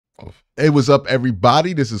Hey, what's up,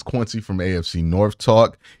 everybody? This is Quincy from AFC North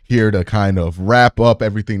Talk, here to kind of wrap up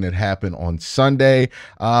everything that happened on Sunday.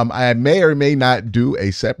 I may or may not do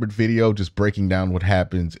a separate video just breaking down what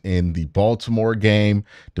happens in the Baltimore game,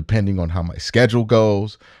 depending on how my schedule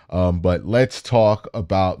goes. But let's talk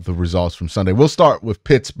about the results from Sunday. We'll start with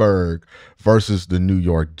Pittsburgh versus the New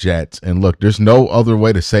York Jets. And look, there's no other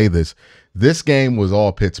way to say this. This game was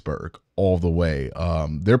all Pittsburgh all the way.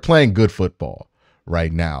 They're playing good football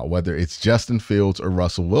right now, whether it's Justin Fields or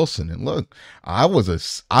Russell Wilson. And look, I was a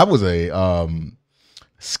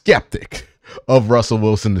skeptic of Russell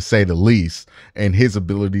Wilson, to say the least, and his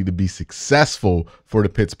ability to be successful for the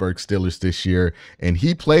Pittsburgh Steelers this year. And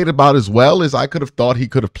he played about as well as I could have thought he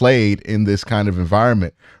could have played in this kind of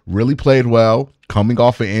environment. Really played well, coming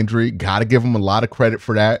off an injury. Got to give him a lot of credit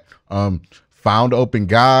for that. Found open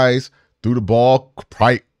guys, threw the ball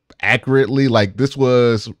quite accurately. Like, this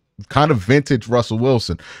was kind of vintage Russell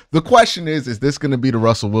Wilson. The question is this going to be the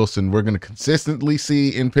Russell Wilson we're going to consistently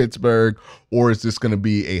see in Pittsburgh, or is this going to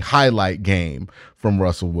be a highlight game from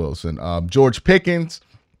Russell Wilson? George Pickens,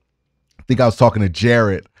 I think I was talking to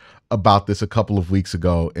Jared about this a couple of weeks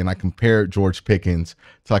ago, and I compared George Pickens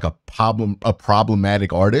to like a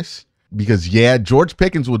problematic artist. Because, yeah, George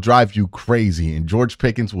Pickens will drive you crazy, and George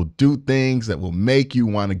Pickens will do things that will make you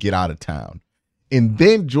want to get out of town. And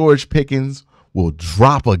then George Pickens will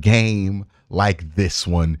drop a game like this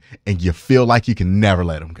one, and you feel like you can never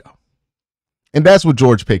let him go. And that's what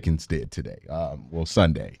George Pickens did today.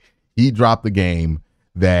 Sunday. He dropped the game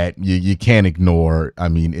that you can't ignore. I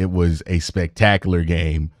mean, it was a spectacular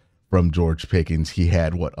game from George Pickens. He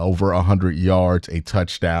had, over 100 yards, a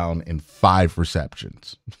touchdown, and 5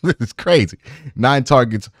 receptions. It's crazy. 9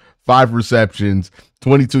 targets, 5 receptions,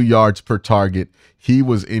 22 yards per target. He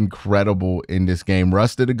was incredible in this game.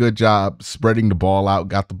 Russ did a good job spreading the ball out,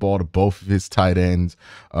 got the ball to both of his tight ends.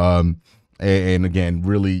 And again,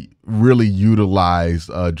 really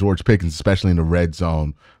utilized George Pickens, especially in the red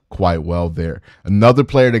zone, quite well there. Another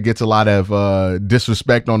player that gets a lot of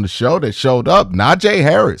disrespect on the show that showed up, Najee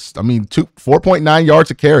Harris. I mean, 4.9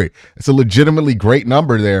 yards a carry. It's a legitimately great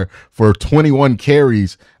number there for 21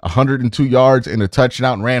 carries, 102 yards and a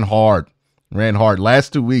touchdown. Ran hard.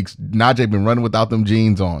 Last 2 weeks, Najee been running without them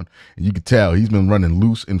jeans on. And you could tell he's been running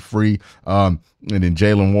loose and free. And then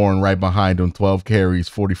Jaylen Warren right behind him, 12 carries,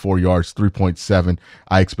 44 yards, 3.7.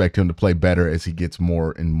 I expect him to play better as he gets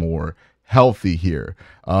more and more healthy here.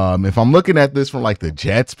 If I'm looking at this from like the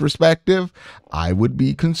Jets perspective, I would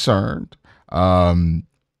be concerned. We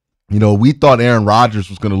thought Aaron Rodgers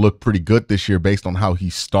was going to look pretty good this year based on how he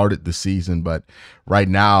started the season. But right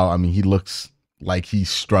now, I mean, he looks like he's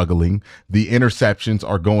struggling. The interceptions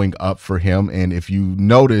are going up for him. And if you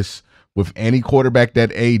notice, with any quarterback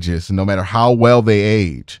that ages, no matter how well they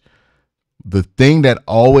age, the thing that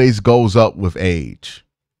always goes up with age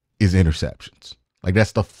is interceptions. Like,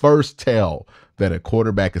 that's the first tell that a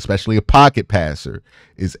quarterback, especially a pocket passer,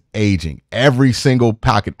 is aging. Every single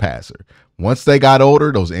pocket passer. Once they got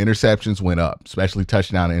older, those interceptions went up, especially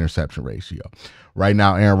touchdown to interception ratio. Right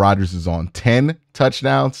now, Aaron Rodgers is on 10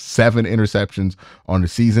 touchdowns, 7 interceptions on the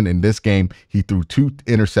season. In this game, he threw 2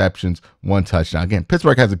 interceptions, 1 touchdown. Again,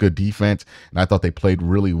 Pittsburgh has a good defense, and I thought they played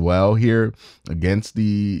really well here against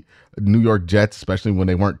the New York Jets, especially when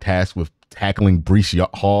they weren't tasked with tackling Breece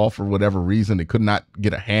Hall for whatever reason. They could not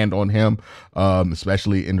get a hand on him,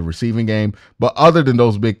 especially in the receiving game. But other than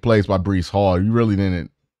those big plays by Breece Hall, you really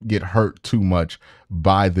didn't get hurt too much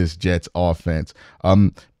by this Jets offense.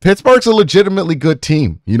 Pittsburgh's a legitimately good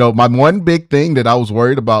team. My one big thing that I was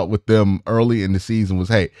worried about with them early in the season was,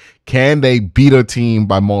 hey, can they beat a team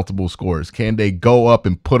by multiple scores? Can they go up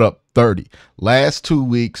and put up 30? Last 2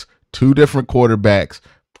 weeks, 2 different quarterbacks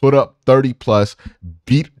put up 30 plus,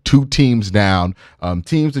 beat 2 teams down,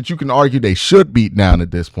 teams that you can argue they should beat down at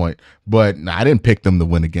this point. But I didn't pick them to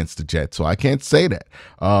win against the Jets, so I can't say that.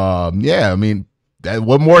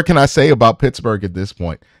 What more can I say about Pittsburgh at this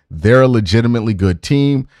point? They're a legitimately good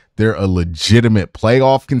team. They're a legitimate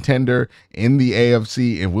playoff contender in the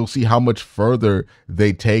AFC, and we'll see how much further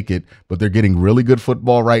they take it. But they're getting really good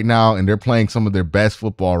football right now, and they're playing some of their best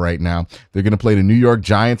football right now. They're going to play the New York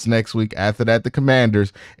Giants next week. After that, the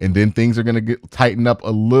Commanders, and then things are going to tighten up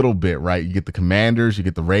a little bit, right? You get the Commanders, you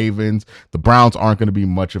get the Ravens. The Browns aren't going to be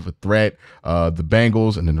much of a threat. The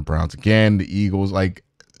Bengals, and then the Browns again, the Eagles.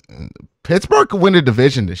 Pittsburgh could win the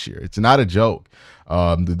division this year. It's not a joke.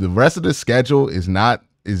 The rest of the schedule is not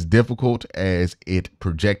as difficult as it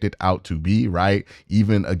projected out to be, right?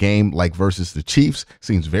 Even a game like versus the Chiefs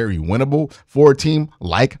seems very winnable for a team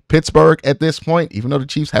like Pittsburgh at this point. Even though the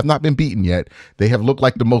Chiefs have not been beaten yet, they have looked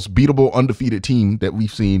like the most beatable undefeated team that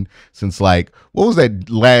we've seen since, like, what was that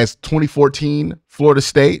last 2014 Florida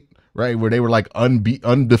State, right? Where they were like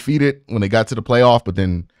undefeated when they got to the playoff, but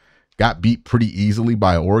then got beat pretty easily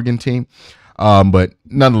by an Oregon team. But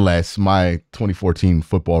nonetheless, my 2014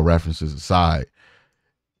 football references aside,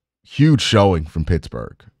 huge showing from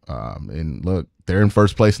Pittsburgh. And look, they're in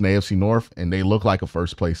first place in the AFC North, and they look like a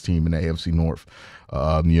first place team in the AFC North.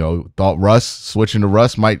 Thought Russ, switching to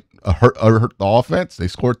Russ might hurt the offense. They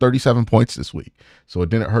scored 37 points this week, so it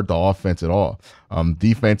didn't hurt the offense at all.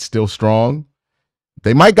 Defense still strong.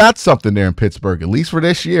 They might got something there in Pittsburgh, at least for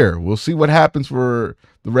this year. We'll see what happens for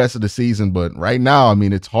the rest of the season. But right now, I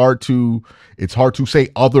mean, it's hard to say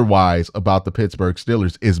otherwise about the Pittsburgh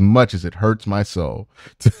Steelers, as much as it hurts my soul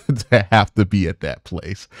to have to be at that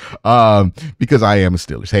place. Because I am a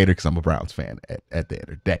Steelers hater, because I'm a Browns fan at the end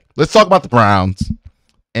of the day. Let's talk about the Browns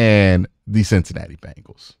and the Cincinnati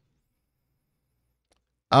Bengals.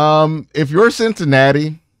 If you're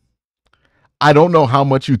Cincinnati, I don't know how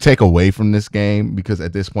much you take away from this game, because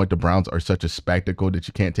at this point, the Browns are such a spectacle that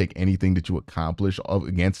you can't take anything that you accomplish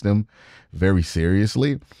against them very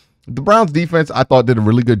seriously. The Browns defense, I thought, did a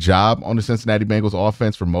really good job on the Cincinnati Bengals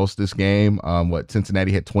offense for most of this game.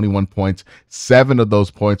 Cincinnati had 21 points. 7 of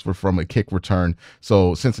those points were from a kick return.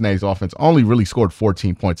 So Cincinnati's offense only really scored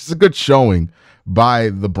 14 points. It's a good showing by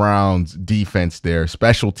the Browns defense there.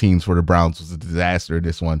 Special teams for the Browns was a disaster in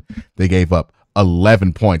this one. They gave up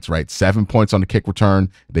 11 points, right? 7 points on the kick return.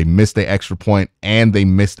 They missed the extra point, and they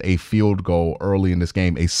missed a field goal early in this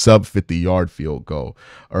game, a sub 50-yard field goal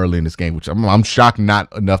early in this game, which I'm shocked not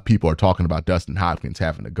enough people are talking about Dustin Hopkins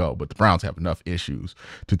having to go, but the Browns have enough issues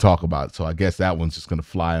to talk about. So I guess that one's just going to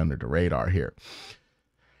fly under the radar here.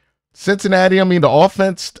 Cincinnati, I mean, the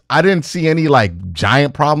offense, I didn't see any like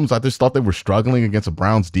giant problems. I just thought they were struggling against a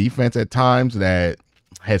Browns defense at times that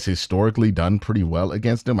has historically done pretty well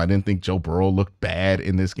against them. I didn't think Joe Burrow looked bad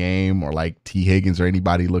in this game, or like T. Higgins or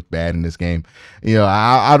anybody looked bad in this game.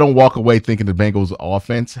 I don't walk away thinking the Bengals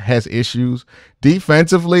offense has issues.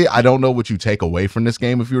 Defensively, I don't know what you take away from this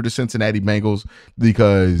game if you're the Cincinnati Bengals,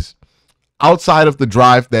 because outside of the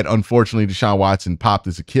drive that unfortunately Deshaun Watson popped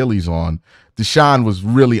his Achilles on, Deshaun was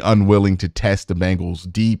really unwilling to test the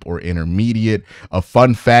Bengals deep or intermediate. A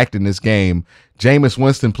fun fact in this game, Jameis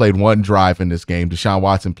Winston played one drive in this game. Deshaun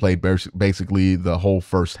Watson played basically the whole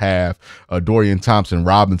first half. Dorian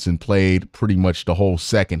Thompson-Robinson played pretty much the whole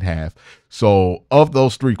second half. So of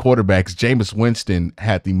those 3 quarterbacks, Jameis Winston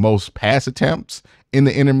had the most pass attempts in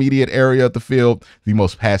the intermediate area of the field, the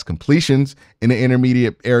most pass completions in the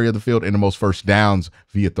intermediate area of the field, and the most first downs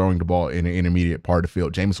via throwing the ball in the intermediate part of the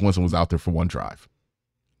field. Jameis Winston was out there for one drive.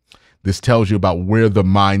 This tells you about where the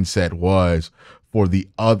mindset was for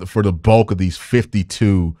the bulk of these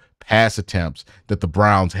 52 pass attempts that the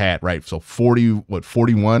Browns had, right? So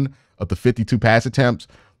 41 of the 52 pass attempts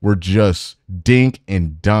were just dink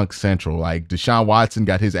and dunk central. Like Deshaun Watson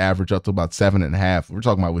got his average up to about 7.5. We're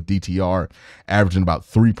talking about with DTR averaging about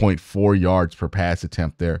 3.4 yards per pass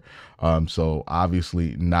attempt there. So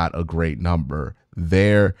obviously not a great number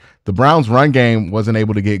there. The Browns run game wasn't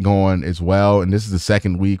able to get going as well. And this is the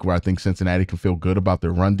second week where I think Cincinnati can feel good about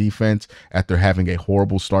their run defense after having a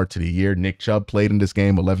horrible start to the year. Nick Chubb played in this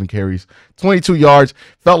game, 11 carries, 22 yards.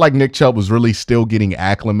 Felt like Nick Chubb was really still getting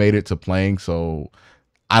acclimated to playing. So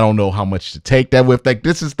I don't know how much to take that with. Like,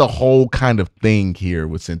 this is the whole kind of thing here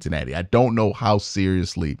with Cincinnati. I don't know how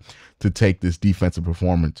seriously to take this defensive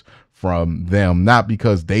performance from them, not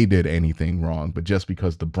because they did anything wrong, but just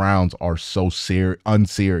because the Browns are so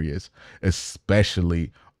unserious,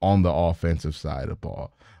 especially on the offensive side of the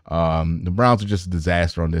ball. The Browns are just a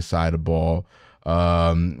disaster on this side of the ball.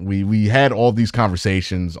 We had all these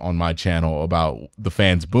conversations on my channel about the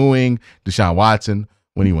fans booing Deshaun Watson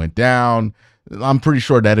when he went down. I'm pretty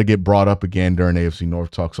sure that'll get brought up again during AFC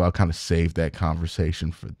North talk, so I'll kind of save that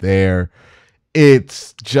conversation for there.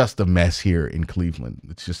 It's just a mess here in Cleveland.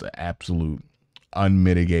 It's just an absolute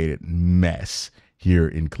unmitigated mess here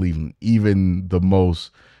in Cleveland. Even the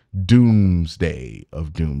most doomsday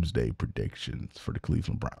of doomsday predictions for the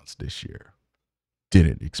Cleveland Browns this year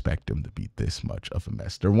didn't expect them to be this much of a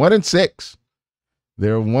mess. They're 1-6.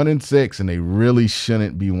 They're 1-6, and they really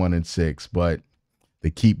shouldn't be 1-6, but they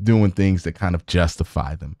keep doing things that kind of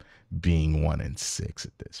justify them being 1-6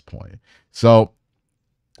 at this point. So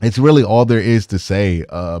it's really all there is to say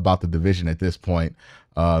about the division at this point.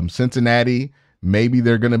 Cincinnati, maybe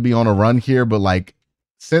they're going to be on a run here, but like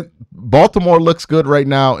Baltimore looks good right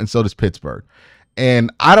now, and so does Pittsburgh.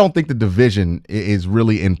 And I don't think the division is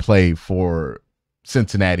really in play for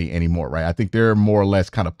Cincinnati anymore, right? I think they're more or less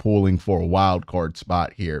kind of pulling for a wild card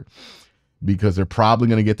spot here because they're probably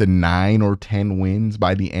going to get to 9 or 10 wins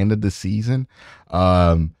by the end of the season.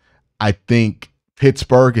 I think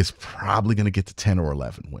Pittsburgh is probably going to get to 10 or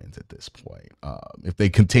 11 wins at this point if they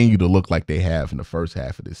continue to look like they have in the first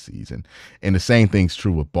half of this season. And the same thing's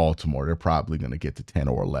true with Baltimore. They're probably going to get to 10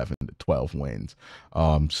 or 11 to 12 wins.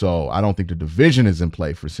 So I don't think the division is in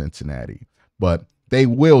play for Cincinnati, but they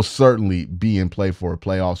will certainly be in play for a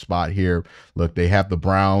playoff spot here. Look, they have the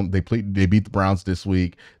Browns. They beat the Browns this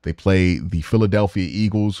week. They play the Philadelphia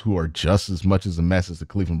Eagles, who are just as much as a mess as the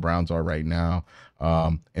Cleveland Browns are right now,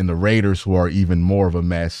 and the Raiders, who are even more of a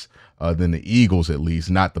mess than the Eagles, at least,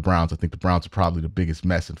 not the Browns. I think the Browns are probably the biggest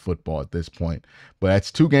mess in football at this point. But that's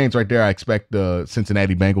 2 games right there I expect the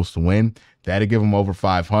Cincinnati Bengals to win. That'll give them over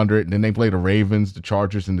 500. And then they play the Ravens, the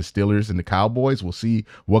Chargers, and the Steelers, and the Cowboys. We'll see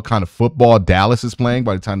what kind of football Dallas is playing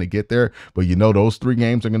by the time they get there. But those 3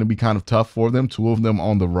 games are going to be kind of tough for them. 2 of them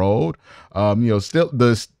on the road. Still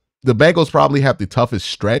the Bengals probably have the toughest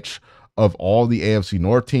stretch of all the AFC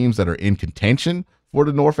North teams that are in contention for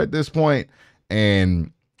the North at this point.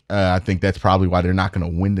 And I think that's probably why they're not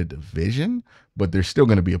going to win the division, but they're still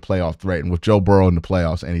going to be a playoff threat. And with Joe Burrow in the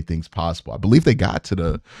playoffs, anything's possible. I believe they got to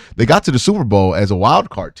the Super Bowl as a wild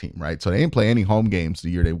card team, right? So they didn't play any home games the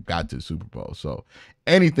year they got to the Super Bowl. So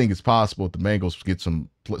anything is possible if the Bengals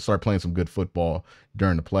start playing some good football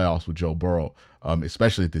during the playoffs with Joe Burrow,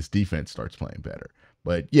 especially if this defense starts playing better.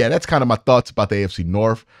 But yeah, that's kind of my thoughts about the AFC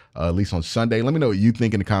North, at least on Sunday. Let me know what you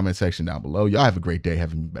think in the comment section down below. Y'all have a great day.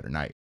 Have a better night.